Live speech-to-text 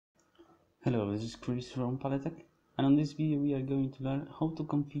Hello, this is Chris from Paletech, and on this video we are going to learn how to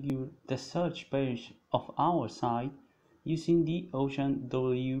configure the search page of our site using the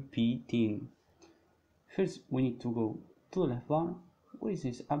OceanWP theme. First, we need to go to the left bar. With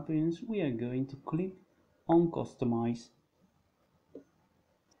this appearance, we are going to click on Customize.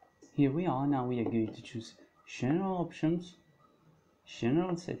 Here we are. Now we are going to choose General Options,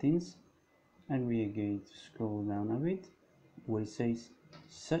 General Settings, and we are going to scroll down a bit where it says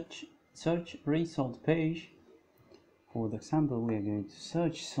Search result page. For example, we are going to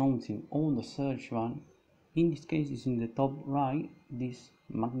search something on the search bar. In this case, it's in the top right, this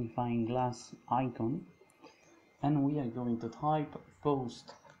magnifying glass icon, and we are going to type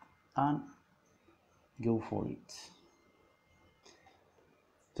post and go for it.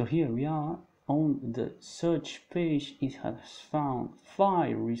 So here we are on the search page. It has found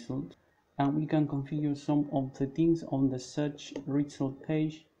 5 results, and we can configure some of the things on the search result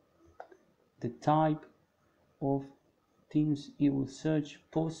page. The type of things it will search,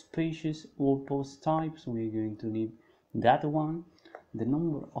 post pages or post types, we are going to leave that one. The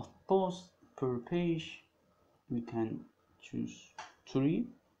number of posts per page, we can choose 3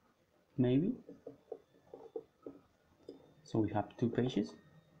 maybe, so we have 2 pages.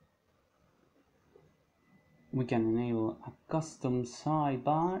 We can enable a custom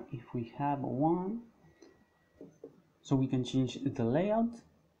sidebar if we have one, so we can change the layout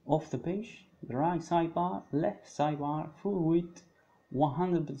of the page. The right sidebar, left sidebar, full width,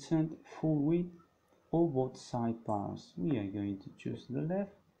 100% full width, or both sidebars. We are going to choose the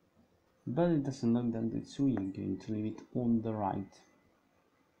left, but it doesn't look that good, so we are going to leave it on the right.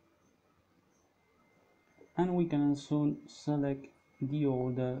 And we can also select the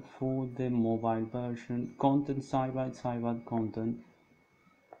order for the mobile version, content sidebar content,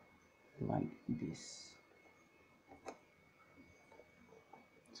 like this.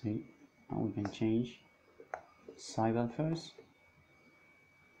 See? And we can change sidebar first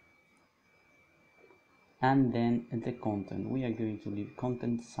and then the content. We are going to leave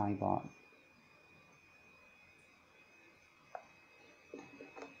content sidebar.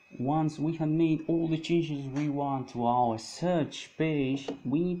 Once we have made all the changes we want to our search page,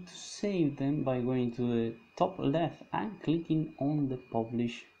 we need to save them by going to the top left and clicking on the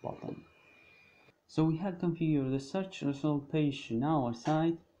publish button. So we have configured the search result page in our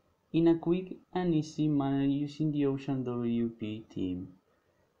site in a quick and easy manner using the OceanWP theme.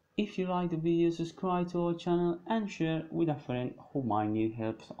 If you like the video, subscribe to our channel and share with a friend who might need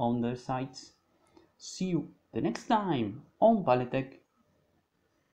help on their sites. See you the next time on Paletech.